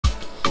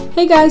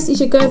Hey guys, it's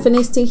your girl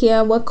Vanessa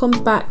here. Welcome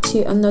back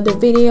to another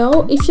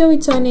video. If you're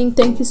returning,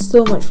 thank you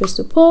so much for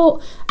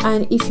support,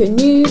 and if you're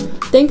new,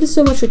 thank you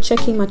so much for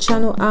checking my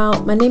channel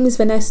out. My name is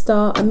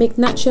Vanessa. I make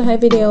natural hair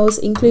videos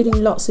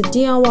including lots of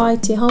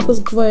DIY to help us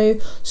grow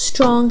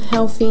strong,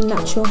 healthy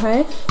natural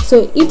hair.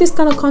 So if this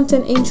kind of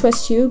content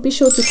interests you, be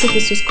sure to click the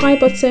subscribe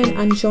button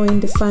and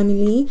join the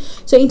family.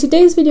 So in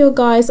today's video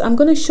guys, I'm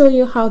going to show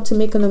you how to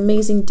make an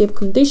amazing deep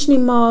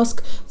conditioning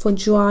mask for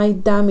dry,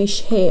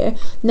 damaged hair.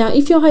 Now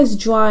if your hair is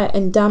dry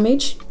and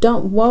damaged,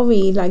 don't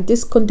worry, like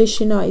this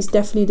conditioner is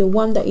definitely the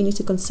one that you need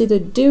to consider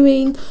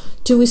doing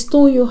to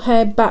restore your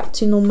hair back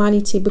to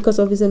normality because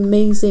of its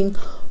amazing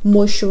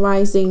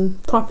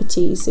moisturizing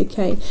properties.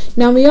 Okay,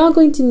 now we are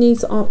going to need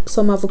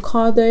some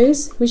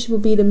avocados, which will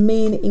be the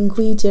main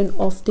ingredient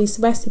of this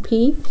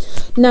recipe.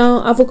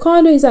 Now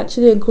avocado is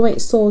actually a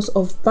great source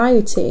of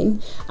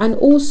biotin, and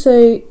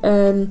also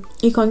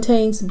it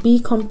contains B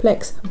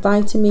complex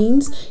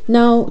vitamins.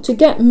 Now to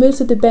get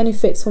most of the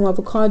benefits from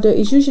avocado,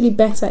 it's usually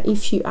better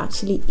if you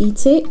actually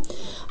eat it.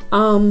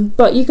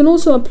 But you can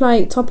also apply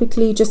it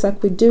topically just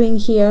like we're doing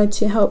here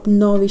to help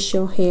nourish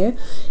your hair.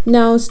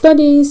 Now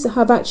studies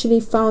have actually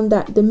found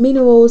that the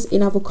minerals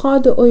in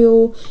avocado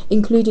oil,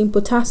 including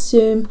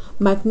potassium,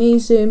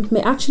 magnesium,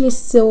 may actually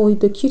seal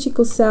the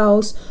cuticle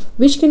cells,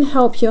 which can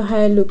help your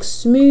hair look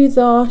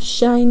smoother,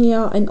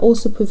 shinier, and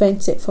also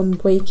prevent it from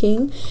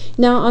breaking.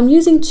 Now I'm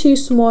using 2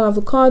 small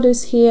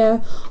avocados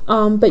here,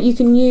 but you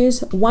can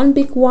use 1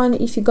 big one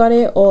if you got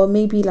it, or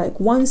maybe like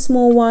 1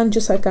 small one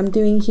just like I'm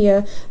doing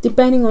here,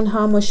 depending on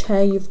how much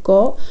hair you've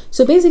got.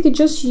 So basically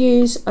just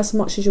use as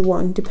much as you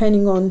want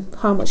depending on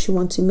how much you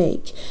want to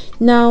make.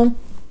 Now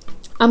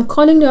I'm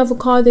cutting the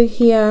avocado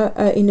here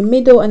in the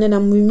middle, and then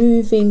I'm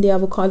removing the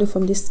avocado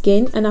from the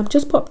skin, and I've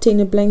just popped it in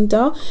a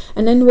blender.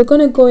 And then we're going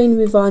to go in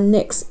with our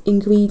next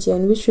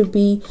ingredient, which would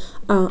be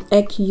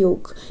egg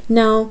yolk.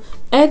 Now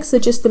eggs are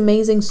just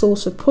amazing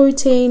source of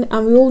protein,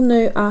 and we all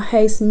know our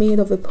hair is made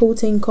of a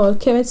protein called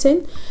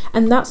keratin,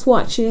 and that's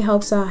what actually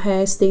helps our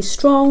hair stay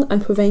strong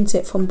and prevent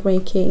it from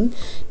breaking.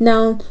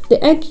 Now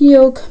the egg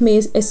yolk may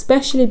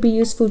especially be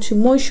useful to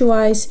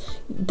moisturize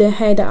the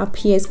hair that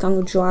appears kind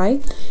of dry.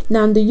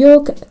 Now the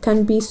yolk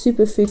can be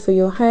superfood for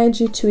your hair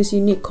due to its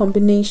unique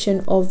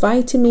combination of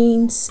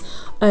vitamins,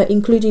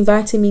 including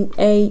vitamin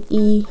A,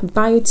 E,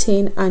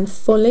 biotin, and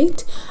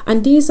folate,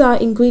 and these are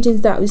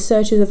ingredients that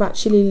researchers have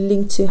actually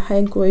linked to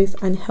hair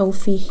growth and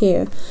healthy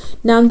hair.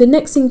 Now the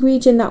next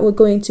ingredient that we're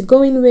going to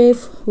go in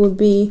with will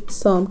be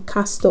some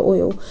castor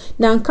oil.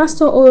 Now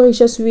castor oil is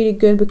just really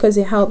good because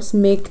it helps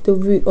make the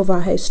root of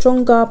our hair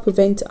stronger,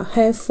 prevent a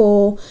hair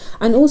fall,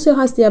 and also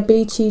has the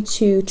ability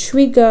to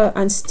trigger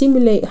and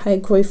stimulate hair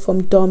growth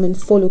from dormant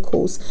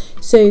follicles.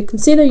 So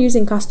consider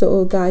using castor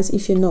oil guys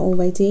if you're not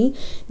already.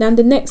 Now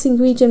the next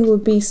ingredient will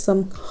be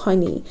some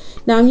honey.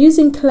 Now I'm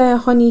using clear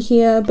honey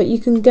here, but you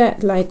can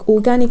get like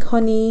organic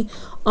honey,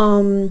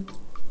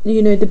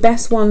 you know, the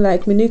best one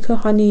like Manuka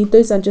honey.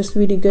 Those are just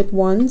really good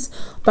ones,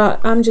 but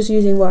I'm just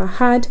using what I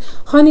had.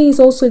 Honey is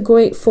also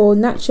great for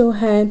natural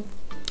hair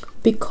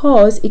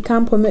because it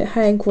can promote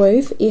hair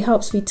growth. It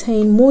helps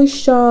retain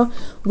moisture,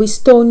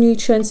 restore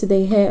nutrients to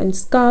the hair and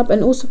scalp,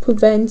 and also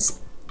prevents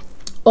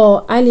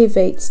or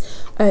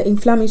alleviates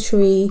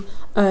inflammatory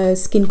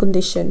skin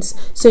conditions.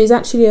 So it's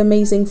actually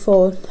amazing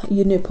for,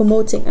 you know,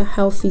 promoting a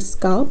healthy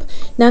scalp.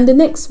 Now the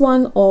next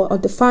one, or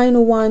the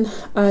final one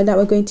that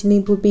we're going to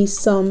need will be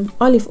some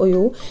olive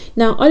oil.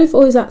 Now olive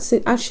oil is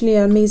actually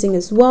amazing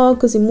as well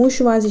because it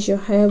moisturizes your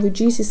hair,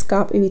 reduces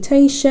scalp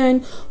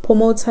irritation,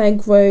 promotes hair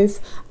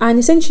growth, and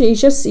essentially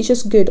it's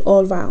just good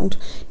all round.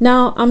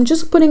 Now I'm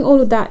just putting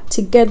all of that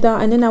together,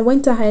 and then I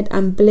went ahead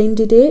and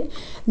blended it.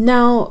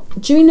 Now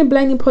during the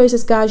blending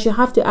process guys, you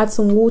have to add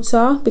some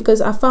water because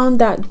I found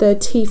that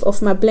the teeth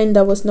of my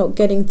blender was not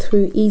getting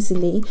through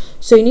easily,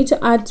 so you need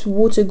to add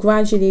water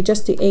gradually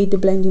just to aid the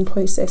blending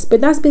process. But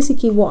that's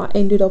basically what I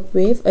ended up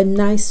with, a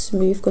nice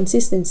smooth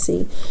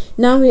consistency.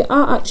 Now we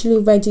are actually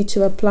ready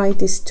to apply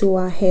this to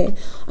our hair.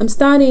 I'm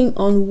starting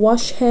on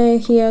wash hair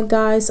here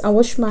guys. I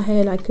washed my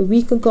hair like a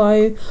week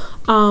ago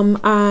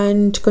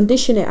and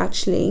condition it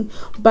actually,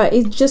 but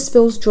it just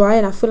feels dry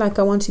and I feel like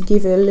I want to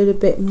give it a little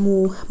bit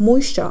more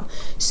moisture.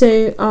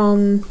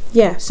 So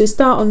yeah, so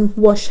start on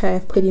wash hair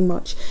pretty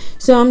much.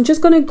 So I'm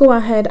just gonna go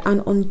ahead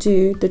and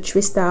undo the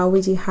twist that I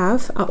already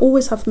have. I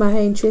always have my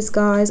hair in twist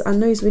guys. I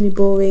know it's really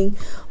boring,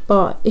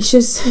 but it's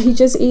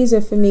just easier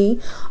for me,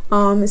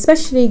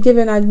 especially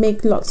given I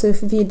make lots of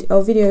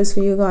videos for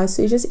you guys,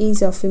 so it's just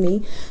easier for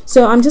me.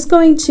 So I'm just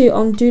going to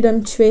undo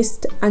them,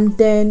 twist, and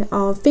then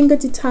finger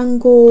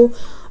detangle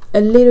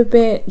a little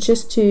bit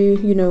just to,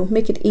 you know,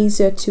 make it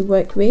easier to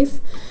work with.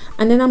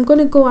 And then I'm going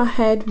to go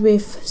ahead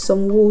with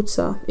some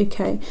water.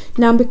 Okay,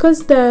 now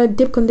because the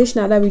deep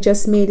conditioner that we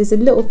just made is a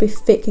little bit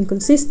thick in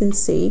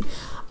consistency,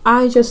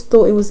 I just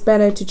thought it was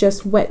better to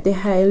just wet the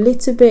hair a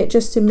little bit,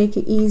 just to make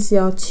it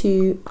easier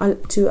to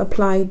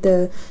apply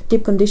the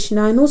deep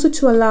conditioner, and also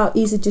to allow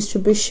easy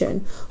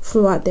distribution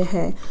throughout the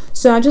hair.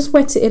 So I just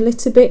wet it a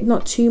little bit,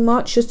 not too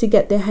much, just to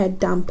get the hair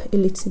damp a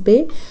little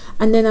bit.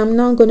 And then I'm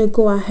now going to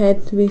go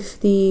ahead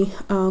with the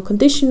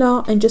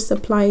conditioner and just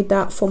apply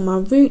that for my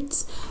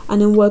roots,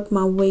 and then work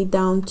my way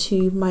down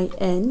to my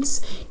ends.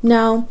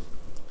 Now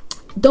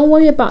don't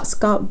worry about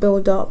scalp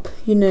buildup.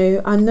 I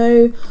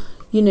know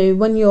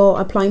when you're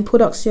applying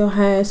products to your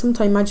hair,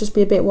 sometimes you might just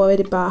be a bit worried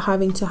about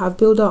having to have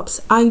buildups.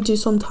 I do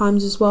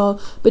sometimes as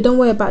well, but don't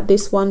worry about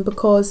this one,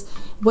 because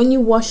when you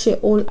wash it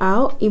all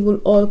out, it will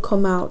all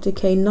come out,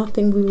 okay?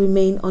 Nothing will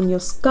remain on your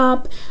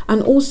scalp.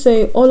 And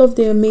also all of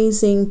the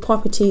amazing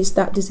properties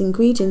that these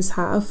ingredients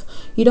have,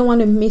 you don't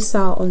want to miss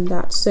out on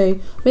that. So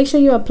make sure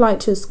you apply it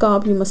to the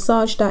scalp, you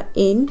massage that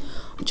in,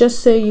 just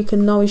so you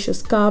can nourish your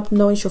scalp,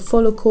 nourish your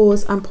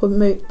follicles, and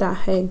promote that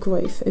hair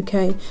growth,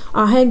 okay?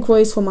 Our hair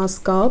grows from our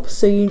scalp,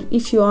 so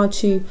if you are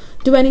to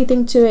do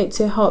anything to it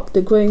to help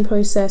the growing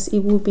process, it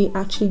will be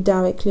actually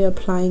directly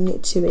applying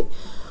it to it.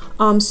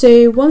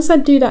 So once I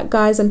do that,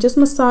 guys, I'm just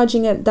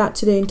massaging that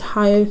to the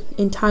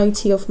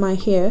entirety of my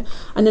hair,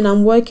 and then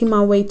I'm working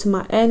my way to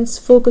my ends.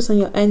 Focus on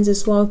your ends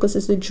as well, because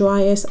it's the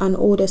driest and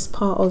oldest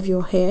part of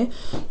your hair.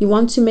 You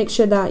want to make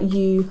sure that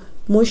you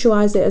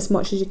moisturize it as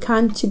much as you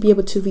can to be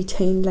able to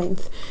retain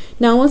length.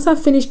 Now once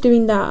I've finished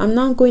doing that, I'm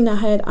now going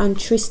ahead and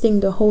twisting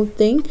the whole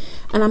thing,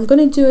 and I'm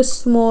going to do a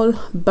small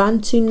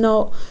bantu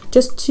knot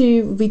just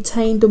to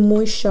retain the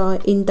moisture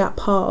in that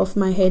part of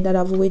my hair that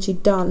I've already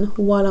done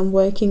while I'm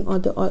working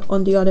on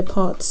the other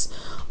parts.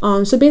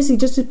 So basically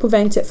just to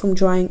prevent it from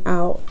drying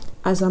out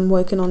as I'm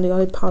working on the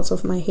other parts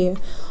of my hair.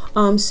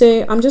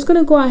 So I'm just going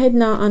to go ahead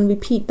now and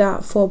repeat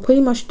that for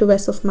pretty much the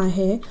rest of my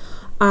hair.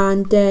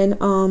 And then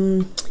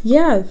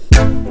yeah.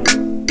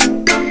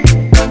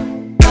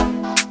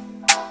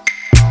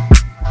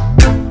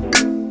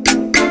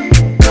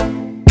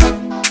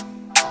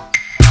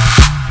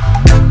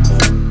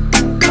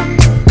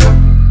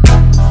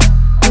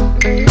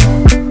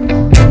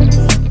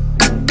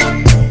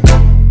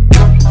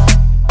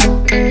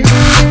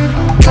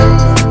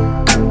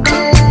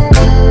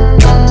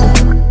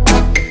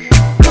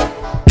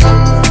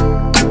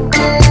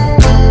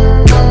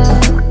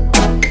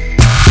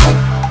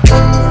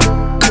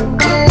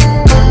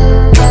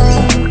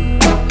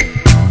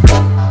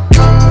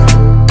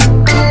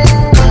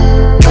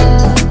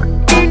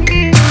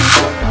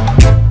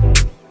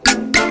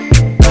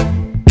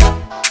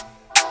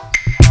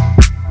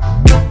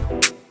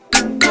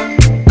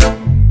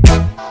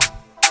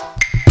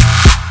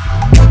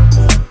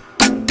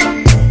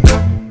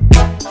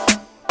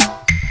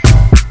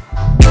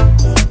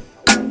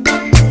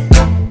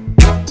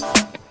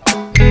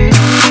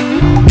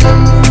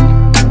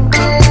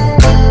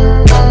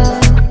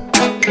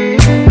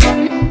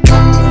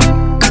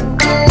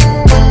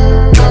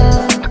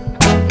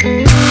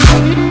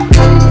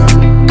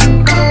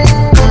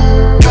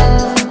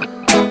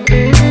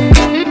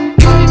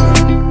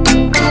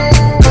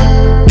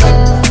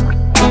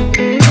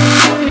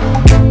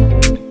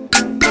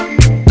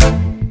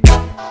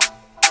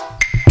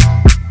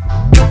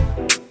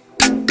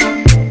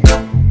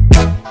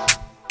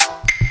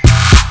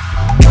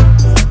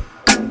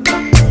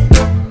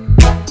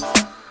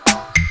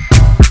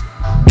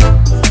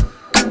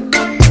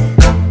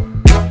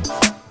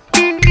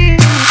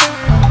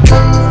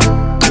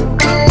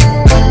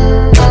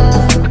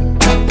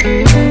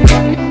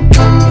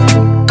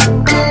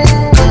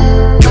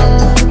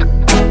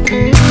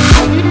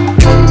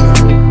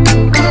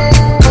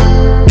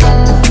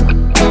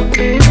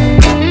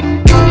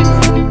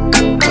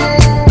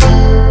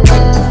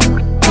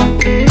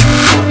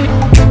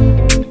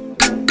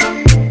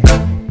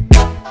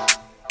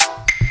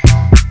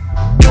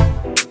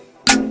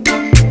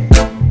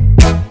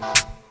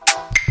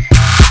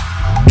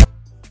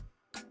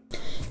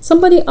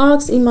 Somebody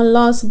asked in my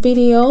last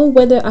video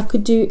whether I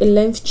could do a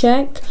length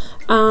check,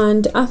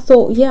 and I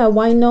thought, yeah,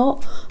 why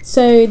not?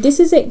 So this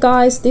is it,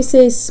 guys. This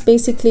is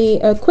basically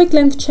a quick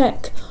length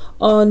check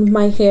on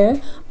my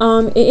hair.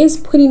 It is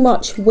pretty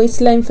much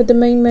waist length at the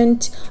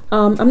moment.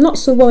 I'm not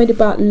so worried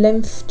about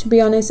length, to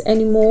be honest,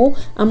 anymore.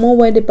 I'm more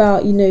worried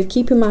about, you know,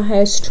 keeping my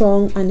hair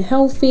strong and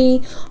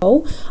healthy.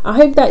 Oh, I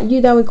hope that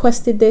you that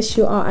requested this,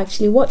 you are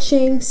actually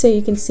watching, so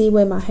you can see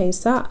where my hair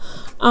is at.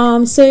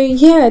 So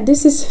yeah,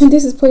 this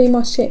is pretty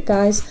much it,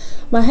 guys.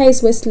 My hair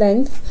is waist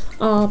length.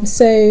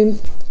 So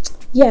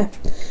yeah,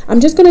 I'm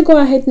just gonna go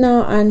ahead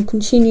now and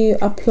continue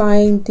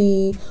applying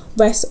the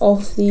rest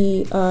of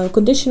the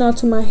conditioner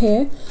to my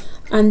hair,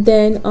 and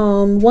then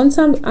once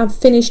I've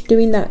finished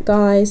doing that,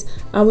 guys,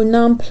 I will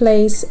now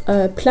place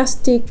a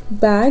plastic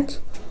bag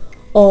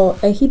or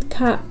a heat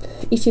cap,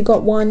 if you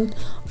got one,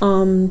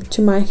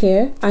 to my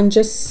hair, and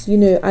just, you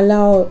know,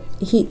 allow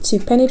heat to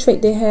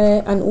penetrate the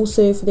hair and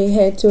also for the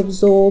hair to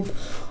absorb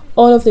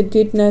all of the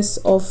goodness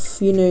of,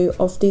 you know,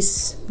 of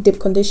this deep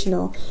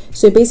conditioner.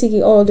 So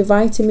basically all the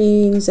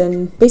vitamins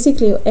and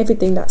basically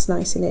everything that's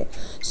nice in it.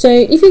 So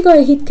if you got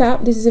a heat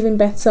cap, this is even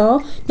better.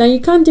 Now you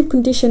can deep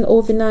condition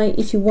overnight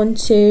if you want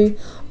to.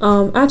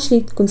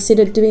 Actually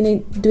consider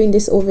doing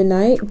this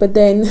overnight, but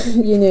then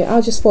you know, I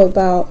just thought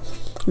about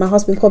my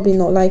husband probably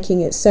not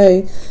liking it.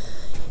 So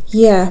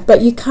yeah,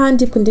 but you can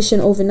deep condition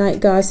overnight,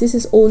 guys. This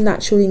is all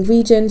natural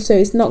ingredients, so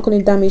it's not going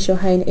to damage your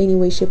hair in any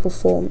way, shape or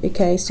form.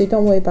 Okay, so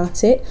don't worry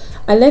about it.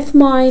 I left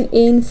mine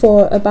in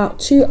for about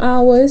 2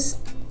 hours,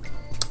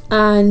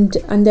 and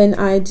then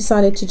I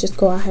decided to just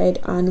go ahead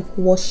and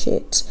wash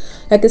it.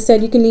 Like I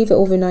said, you can leave it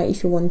overnight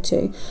if you want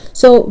to.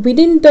 So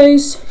within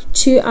those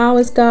 2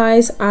 hours,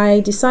 guys, I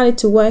decided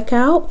to work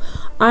out.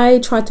 I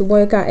try to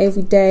work out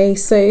every day,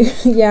 so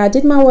yeah, I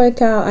did my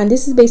workout, and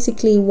this is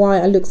basically why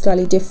I look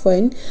slightly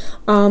different.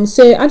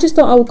 So I just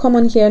thought I would come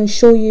on here and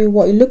show you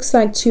what it looks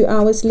like 2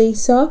 hours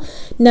later.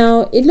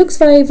 Now it looks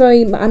very,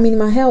 I mean,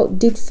 my hair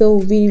did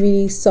feel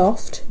really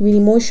soft, really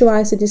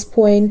moisturized at this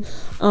point,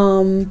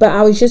 but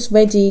I was just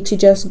ready to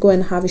just go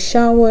and have a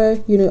shower,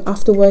 you know,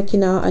 after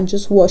working out, and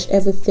just wash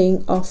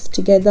everything off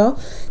together.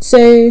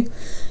 So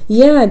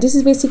yeah, this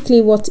is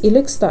basically what it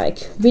looks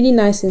like. Really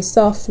nice and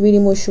soft, really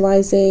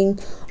moisturizing.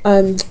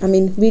 I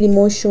mean, really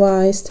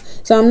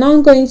moisturized. So I'm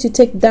now going to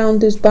take down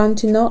those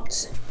bantu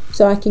knots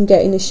so I can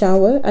get in the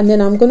shower, and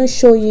then I'm going to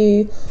show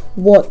you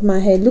what my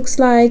hair looks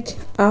like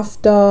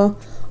after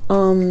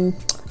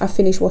I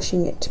finish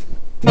washing it.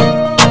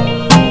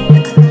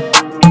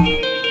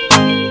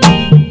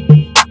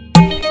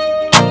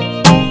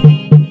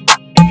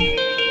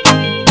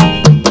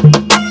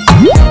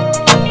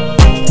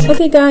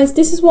 Okay guys,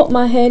 this is what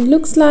my hair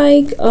looks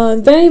like.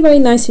 Very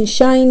nice and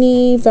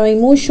shiny, very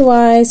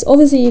moisturized.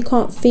 Obviously you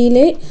can't feel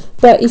it,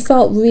 but it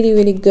felt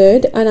really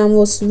good, and I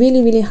was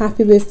really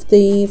happy with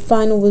the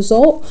final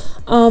result.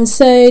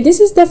 So this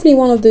is definitely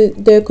one of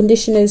the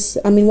conditioners,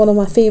 I mean one of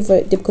my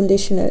favorite deep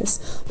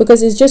conditioners,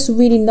 because it's just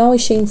really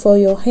nourishing for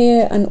your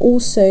hair, and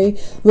also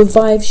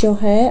revives your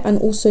hair, and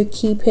also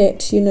keep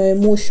it, you know,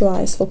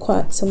 moisturized for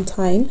quite some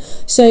time.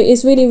 So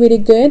it's really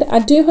good. I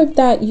do hope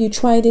that you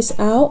try this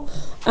out,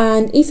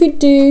 and if you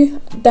do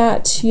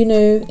that, you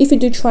know, if you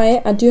do try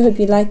it, I do hope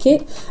you like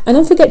it. And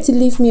don't forget to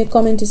leave me a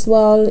comment as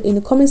well in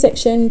the comment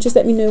section. Just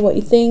let me know what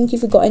you think.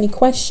 If you've got any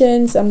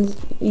questions, I'm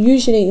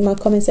usually in my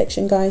comment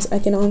section, guys, I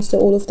can answer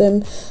all of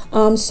them.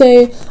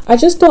 So I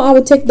just thought I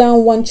would take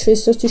down one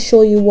twist just to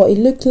show you what it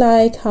looked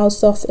like, how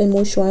soft and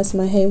moisturized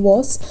my hair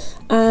was.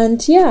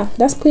 And yeah,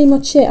 that's pretty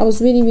much it. I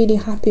was really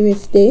happy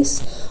with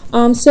this.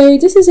 So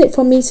this is it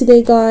for me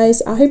today,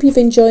 guys. I hope you've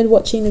enjoyed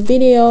watching the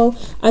video.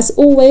 As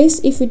always,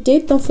 if you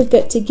did, don't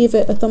forget to give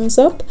it a thumbs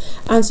up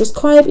and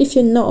subscribe if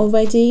you're not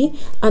already,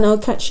 and I'll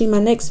catch you in my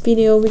next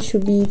video, which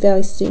will be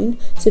very soon.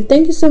 So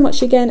thank you so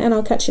much again, and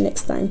I'll catch you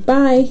next time.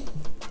 Bye.